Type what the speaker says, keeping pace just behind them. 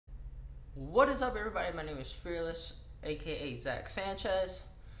What is up, everybody? My name is Fearless, aka Zach Sanchez,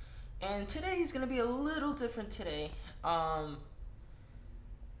 and today is gonna be a little different today. FaM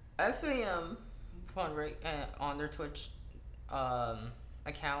Fun Break on their Twitch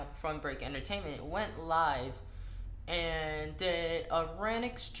account, Fun Break Entertainment, went live and did a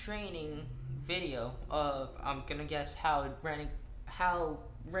Ranik's training video of I'm gonna guess how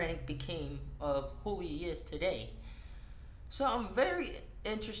Ranik became of who he is today. So I'm very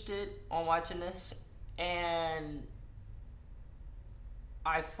interested on watching this, and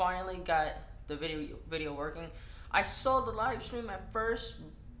I finally got the video working. I saw the live stream at first,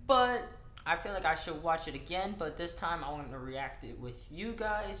 but I feel like I should watch it again, but this time I want to react it with you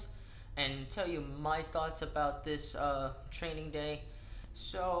guys and tell you my thoughts about this training day.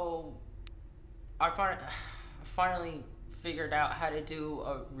 So I finally figured out how to do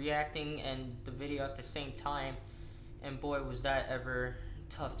reacting and the video at the same time, and boy was that ever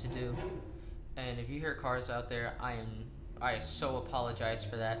tough to do. And if you hear cars out there, I so apologize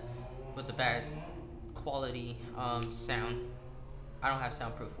for that with the bad quality sound. I don't have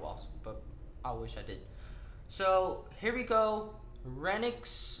soundproof walls, but I wish I did. So here we go,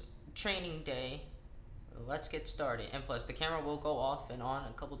 Ranik's training day. Let's get started. And plus the camera will go off and on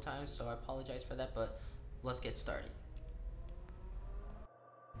a couple times, so I apologize for that, but let's get started.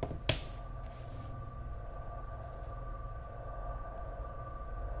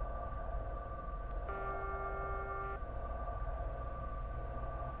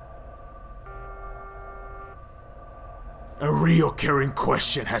 A reoccurring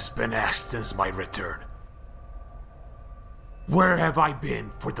question has been asked since my return. Where have I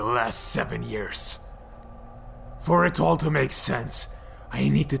been for the last 7 years? For it all to make sense, I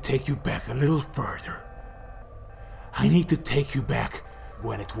need to take you back a little further. I need to take you back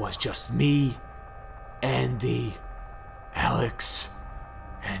when it was just me, Andy, Alex,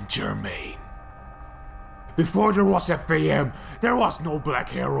 and Jermaine. Before there was FaM, there was no black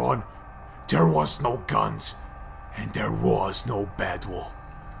hair on, there was no guns, and there was no Badwell.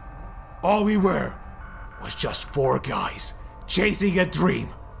 All we were was just 4 guys chasing a dream.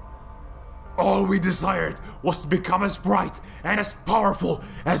 All we desired was to become as bright and as powerful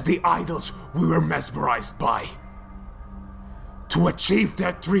as the idols we were mesmerized by. To achieve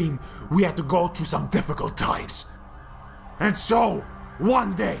that dream, we had to go through some difficult times. And so,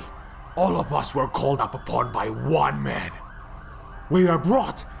 one day, all of us were called up upon by one man. We were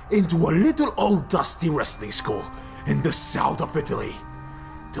brought into a little old dusty wrestling school in the south of Italy.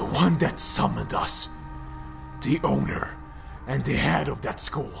 The one that summoned us. The owner and the head of that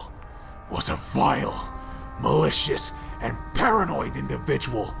school was a vile, malicious, and paranoid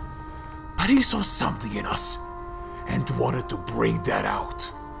individual. But he saw something in us and wanted to bring that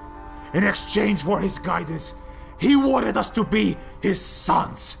out. In exchange for his guidance, he wanted us to be his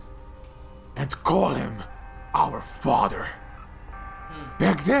sons and call him our father.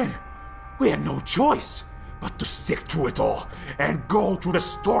 Back then, we had no choice but to stick through it all and go through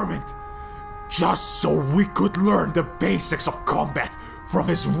the torment, just so we could learn the basics of combat from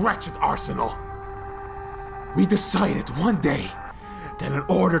his wretched arsenal. We decided one day that in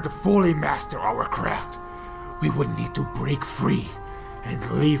order to fully master our craft, we would need to break free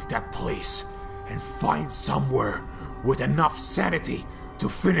and leave that place and find somewhere with enough sanity to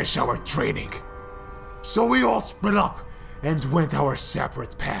finish our training. So we all split up and went our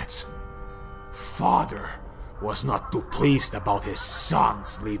separate paths. Father was not too pleased about his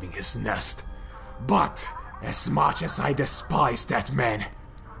sons leaving his nest, but as much as I despised that man,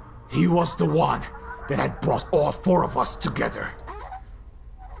 he was the one that had brought all 4 of us together.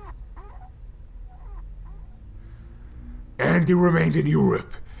 Andy remained in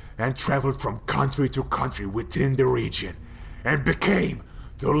Europe and traveled from country to country within the region and became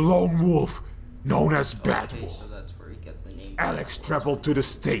the lone wolf known as Badwell. So that's where you get the name. Alex traveled to the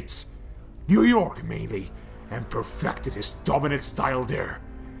States, New York mainly, and perfected his dominant style there.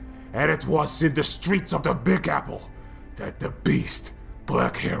 And it was in the streets of the Big Apple that the beast,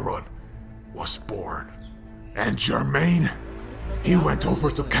 Black Heron, was born. And Jermaine, he went over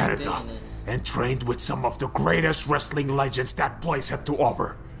to Canada and trained with some of the greatest wrestling legends that place had to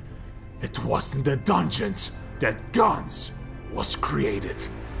offer. It was in the dungeons that Guns was created.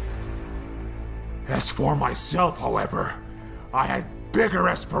 As for myself, however, I had bigger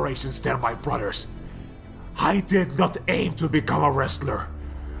aspirations than my brothers. I did not aim to become a wrestler.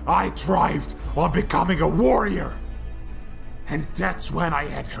 I thrived on becoming a warrior. And that's when I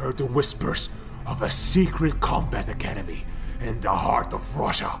had heard the whispers of a secret combat academy in the heart of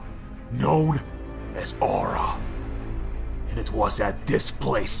Russia, known as Aura. And it was at this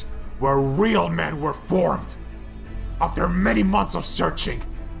place where real men were formed. After many months of searching,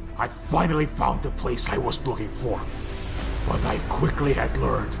 I finally found the place I was looking for. But I quickly had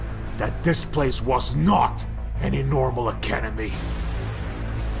learned that this place was not any normal academy.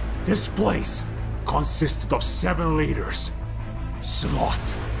 This place consisted of 7 leaders: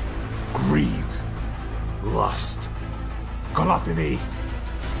 sloth, greed, lust, gluttony,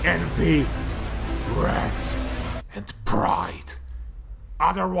 envy, wrath, and pride,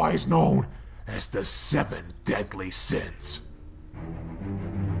 otherwise known as the 7 deadly sins.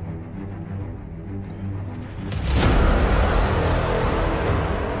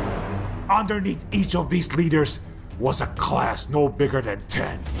 Underneath each of these leaders was a class no bigger than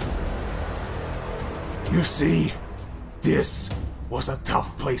 10. You see, this was a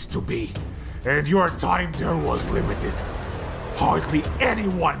tough place to be, and your time there was limited. Hardly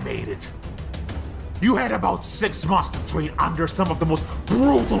anyone made it. You had about 6 months to train under some of the most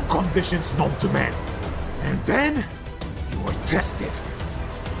brutal conditions known to man. And then, you were tested.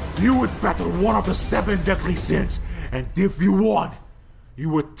 You would battle one of the 7 deadly sins, and if you won, you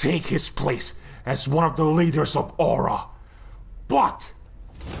would take his place as one of the leaders of Aura. But,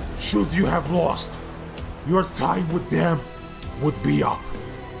 should you have lost, your time with them would be up,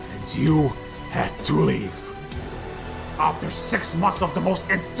 and you had to leave. After 6 months of the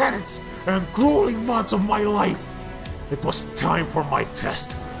most intense and grueling months of my life, it was time for my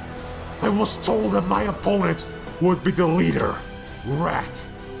test. I was told that my opponent would be the leader, Rat.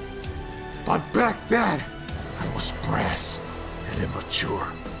 But back then, I was brass and immature.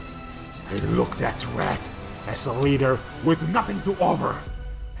 I looked at Rat as a leader with nothing to offer,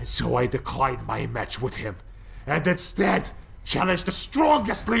 and so I declined my match with him, and instead challenged the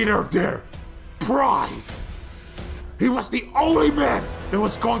strongest leader there, Pride. He was the only man that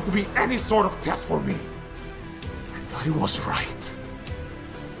was going to be any sort of test for me. And I was right.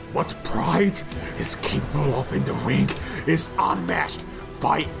 What Pride is capable of in the ring is unmatched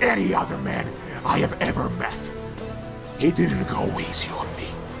by any other man I have ever met. He didn't go easy on me,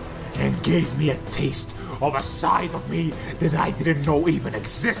 and gave me a taste of a side of me that I didn't know even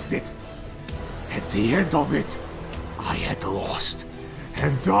existed. At the end of it, I had lost,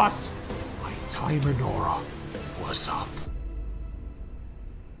 and thus, my time in Aura was up.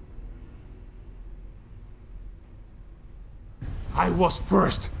 I was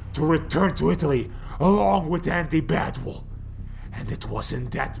first to return to Italy along with Andy Badwell, and it was in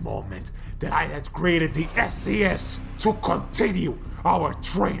that moment that I had created the SCS to continue our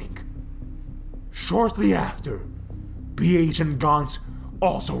training. Shortly after, BH and Guns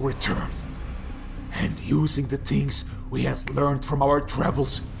also returned, and using the things we had learned from our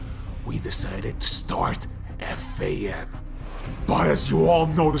travels, we decided to start FaM. But as you all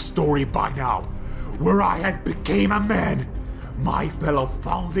know the story by now, where I had became a man, my fellow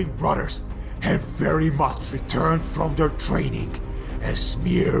founding brothers have very much returned from their training as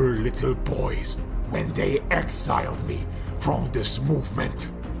mere little boys when they exiled me from this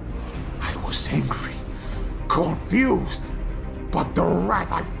movement. I was angry, confused, but the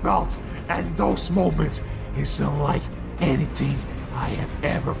wrath I felt in those moments is unlike anything I have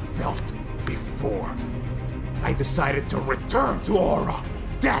ever felt before. I decided to return to Aura.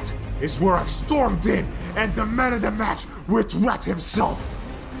 That is where I stormed in and demanded a match with Rat himself.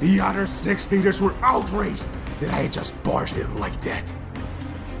 The other 6 leaders were outraged that I had just barged in like that.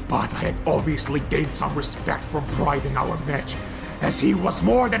 But I had obviously gained some respect from Pride in our match, as he was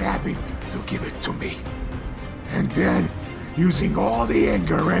more than happy to give it to me. And then, using all the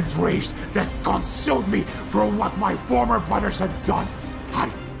anger and rage that consumed me from what my former brothers had done,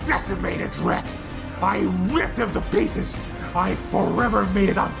 I decimated Rat. I ripped him to pieces. I forever made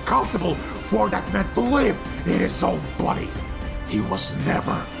it uncomfortable for that man to live in his own body. He was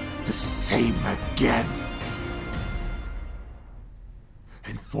never the same again.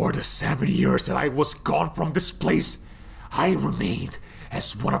 And for the 7 years that I was gone from this place, I remained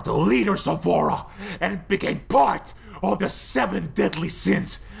as one of the leaders of Aura and became part of the 7 deadly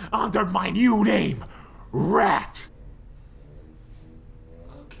sins under my new name, Rat.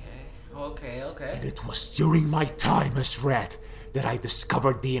 Okay. And it was during my time as Rat that I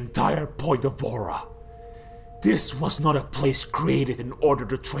discovered the entire point of Aura. This was not a place created in order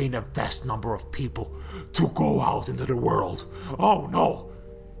to train a vast number of people to go out into the world. Oh no!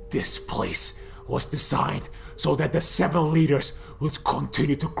 This place was designed so that the 7 leaders would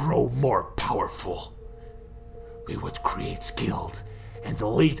continue to grow more powerful. We would create skilled and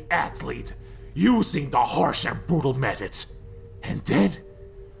elite athletes using the harsh and brutal methods. And then,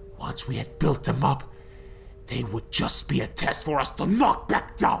 once we had built them up, they would just be a test for us to knock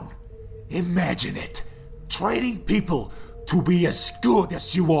back down. Imagine it, training people to be as good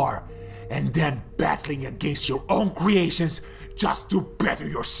as you are, and then battling against your own creations just to better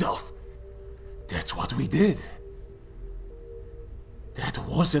yourself. That's what we did. That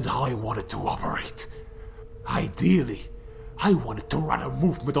wasn't how I wanted to operate. Ideally, I wanted to run a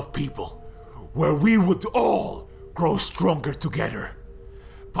movement of people where we would all grow stronger together.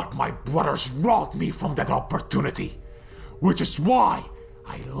 But my brothers robbed me from that opportunity, which is why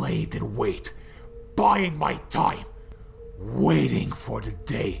I laid in wait, buying my time, waiting for the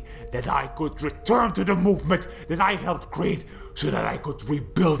day that I could return to the movement that I helped create so that I could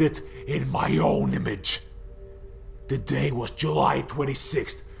rebuild it in my own image. The day was July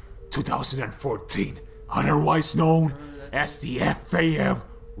 26th, 2014, otherwise known as the FaM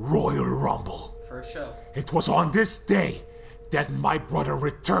Royal Rumble. For sure. It was on this day that my brother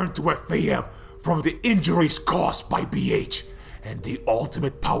returned to FaM from the injuries caused by BH, and the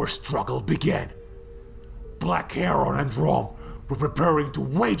ultimate power struggle began. Black Heron and Rom were preparing to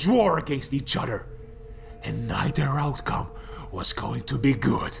wage war against each other, and neither outcome was going to be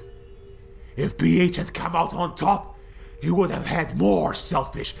good. If BH had come out on top, he would have had more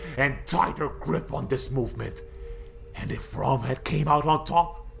selfish and tighter grip on this movement. And if Rom had came out on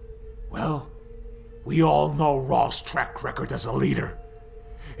top, well, we all know Rom's track record as a leader.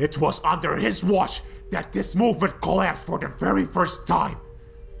 It was under his watch that this movement collapsed for the very first time.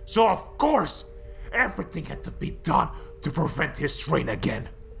 So of course, everything had to be done to prevent his reign again.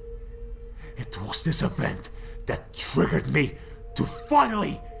 It was this event that triggered me to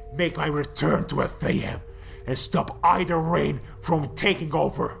finally make my return to FaM and stop either reign from taking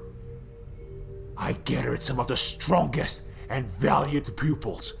over. I gathered some of the strongest and valued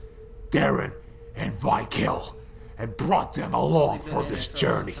pupils, Darren and Vikel, and brought them along for this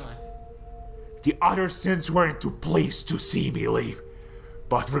journey. The other sins weren't too pleased to see me leave,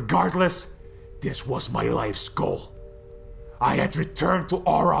 but regardless, this was my life's goal. I had returned to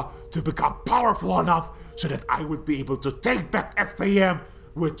Aura to become powerful enough so that I would be able to take back FaM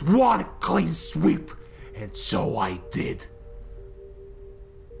with one clean sweep, and so I did.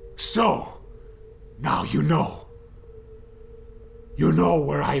 So, now you know. You know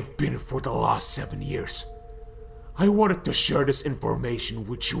where I've been for the last 7 years. I wanted to share this information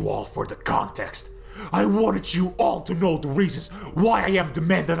with you all for the context. I wanted you all to know the reasons why I am the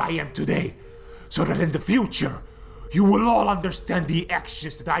man that I am today, so that in the future, you will all understand the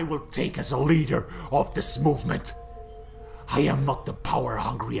actions that I will take as a leader of this movement. I am not the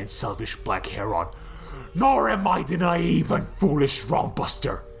power-hungry and selfish Black Heron, nor am I the naive and foolish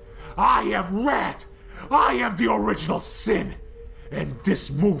Rombuster. I am Red! I am the original Sin! And this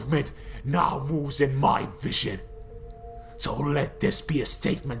movement now moves in my vision. So let this be a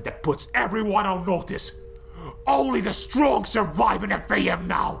statement that puts everyone on notice. Only the strong survive in FaM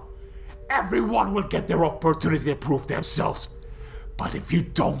now. Everyone will get their opportunity to prove themselves. But if you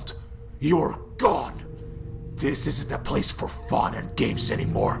don't, you're gone. This isn't a place for fun and games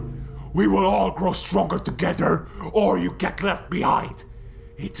anymore. We will all grow stronger together, or you get left behind.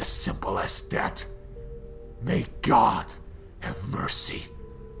 It's as simple as that. May God have mercy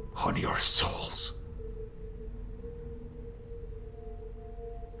on your souls.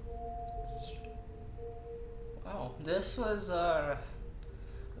 Wow, this was,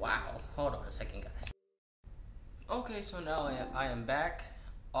 wow. Hold on a second, guys. Okay, so now I am back.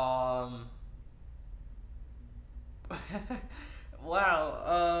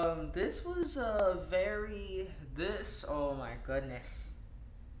 Wow, this was oh my goodness.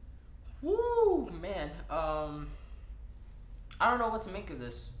 Woo, man, I don't know what to make of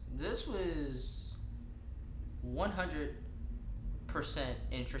this. This was 100%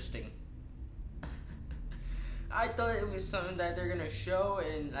 interesting. I thought it was something that they're gonna show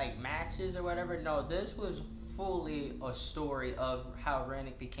in like matches or whatever. No, this was fully a story of how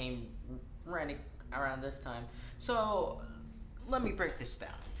Ranik became Ranik around this time. So let me break this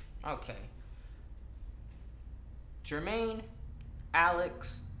down. Okay. Jermaine,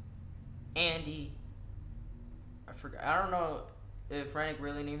 Alex, Andy. I forgot. I don't know if Ranik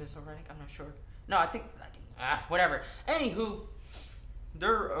really named himself Ranik. I'm not sure. No, I think whatever. Anywho,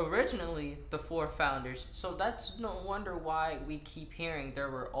 they're originally the 4 founders, so that's no wonder why we keep hearing there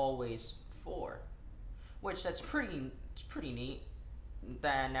were always 4, which it's pretty neat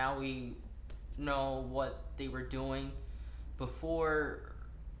that now we know what they were doing before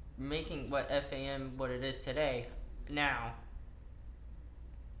making what FaM what it is today. Now,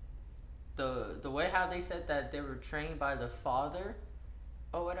 the way how they said that they were trained by the father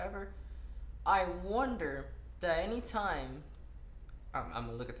or whatever, I wonder that anytime I'm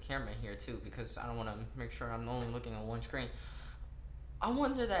gonna look at the camera here too, because I don't want to make sure I'm only looking on one screen. I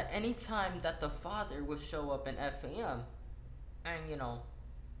wonder that anytime that the father would show up in FaM and, you know,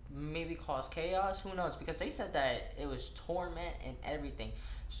 maybe cause chaos. Who knows? Because they said that it was torment and everything.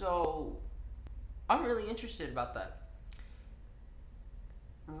 So I'm really interested about that.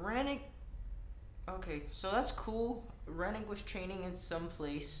 Ranik. Okay, so that's cool. Ranik was training in some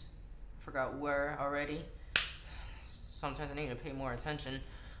place. Forgot where already. Sometimes I need to pay more attention.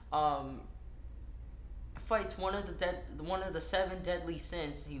 Fights one of the 7 deadly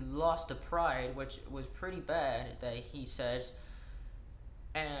sins. He lost to pride, which was pretty bad. That he says.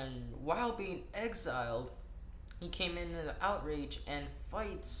 And while being exiled, he came into the outrage and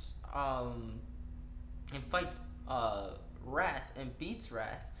fights Wrath and beats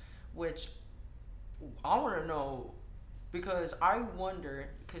Wrath, which I want to know, because I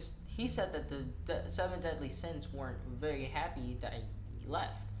wonder, because he said that the 7 deadly sins weren't very happy that he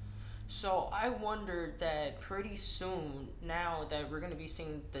left. So I wonder that pretty soon, now that we're gonna be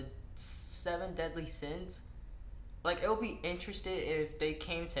seeing the 7 deadly sins, like, it'll be interested if they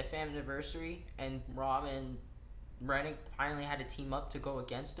came to FaM Anniversary and Rob and Ranik finally had to team up to go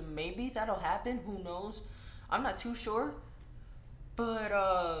against him. Maybe that'll happen. Who knows? I'm not too sure. But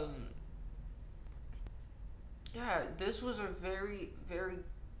yeah, this was a very, very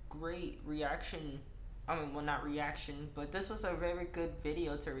great reaction. I mean, well, not reaction, but this was a very good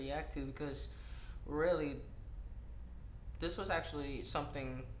video to react to, because really, this was actually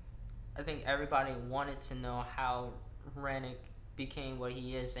something I think everybody wanted to know, how Ranik became what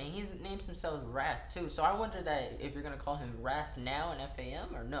he is, and he names himself Wrath too. So I wonder that if you're gonna call him Wrath now in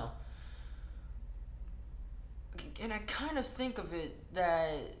FaM or no. And I kind of think of it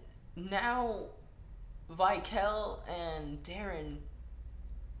that now Vikel and Darren,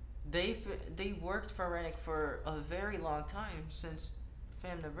 they worked for Ranik for a very long time, since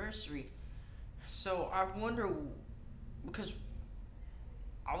FaM Anniversary. So I wonder, because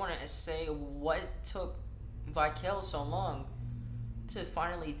I want to say, what took Vikel so long to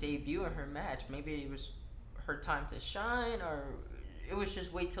finally debut in her match? Maybe it was her time to shine, or it was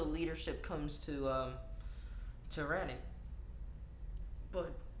just wait till leadership comes to Ranik.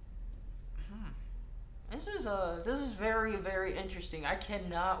 But this is very, very interesting. I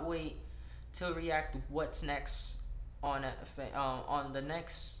cannot wait to react to what's next on the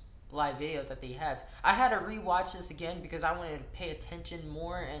next live video that they have. I had to rewatch this again because I wanted to pay attention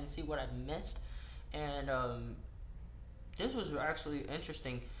more and see what I missed, and this was actually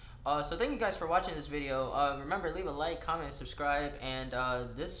interesting. So thank you guys for watching this video. Remember, leave a like, comment, subscribe, and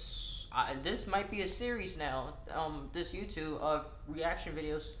this might be a series now. This YouTube of reaction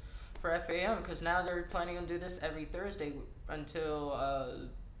videos for FaM, because now they're planning on do this every Thursday until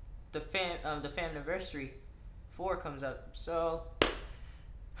the FaM Anniversary 4 comes up. So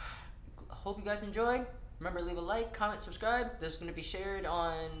hope you guys enjoyed. Remember, leave a like, comment, subscribe. This is going to be shared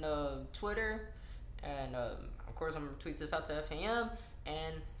on Twitter, and of course I'm going to tweet this out to FaM,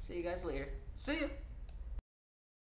 and see you guys later. See ya!